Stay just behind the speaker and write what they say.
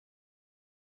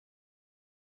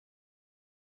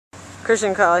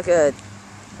Christian caught like a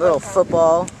little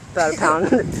football, about a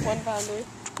pound. 1 pounder.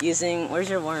 Using, where's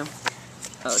your worm?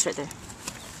 Oh, it's right there.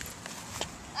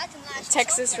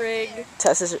 Texas rig.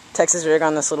 Texas rig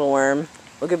on this little worm.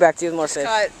 We'll get back to you with more fish.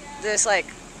 Caught this like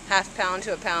half pound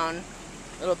to a pound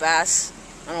little bass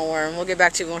on a worm. We'll get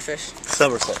back to you with more fish.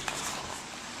 Somerset.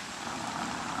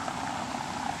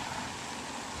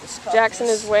 Jackson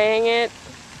is weighing it.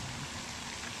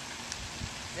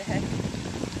 The heck?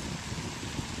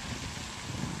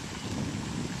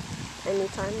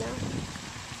 Anytime now.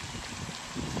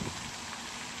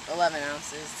 11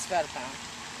 ounces. It's about a pound.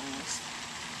 Almost.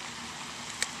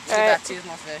 We'll All get right. back to you with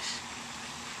more fish.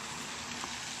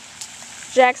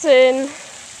 Jackson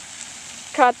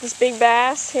caught this big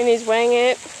bass and he's weighing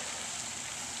it.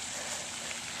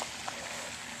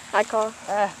 I caught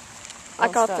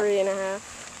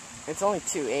 3.5. It's only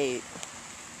 2.8.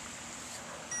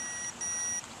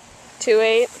 2.8.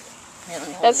 Here, let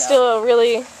me hold That's it still out. a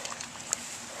really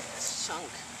It's a chunk.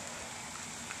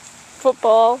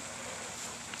 football.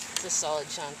 It's a solid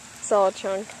chunk. Solid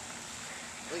chunk.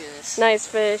 Look at this. Nice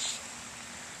fish.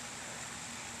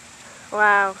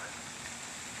 Wow.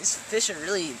 These fish are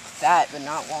really fat, but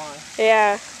not long.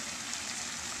 Yeah.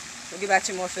 We'll get back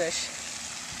to more fish.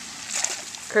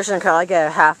 Christian caught like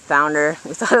a half pounder.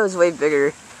 We thought it was way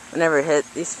bigger whenever it hit.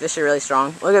 These fish are really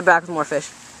strong. We'll get back with more fish.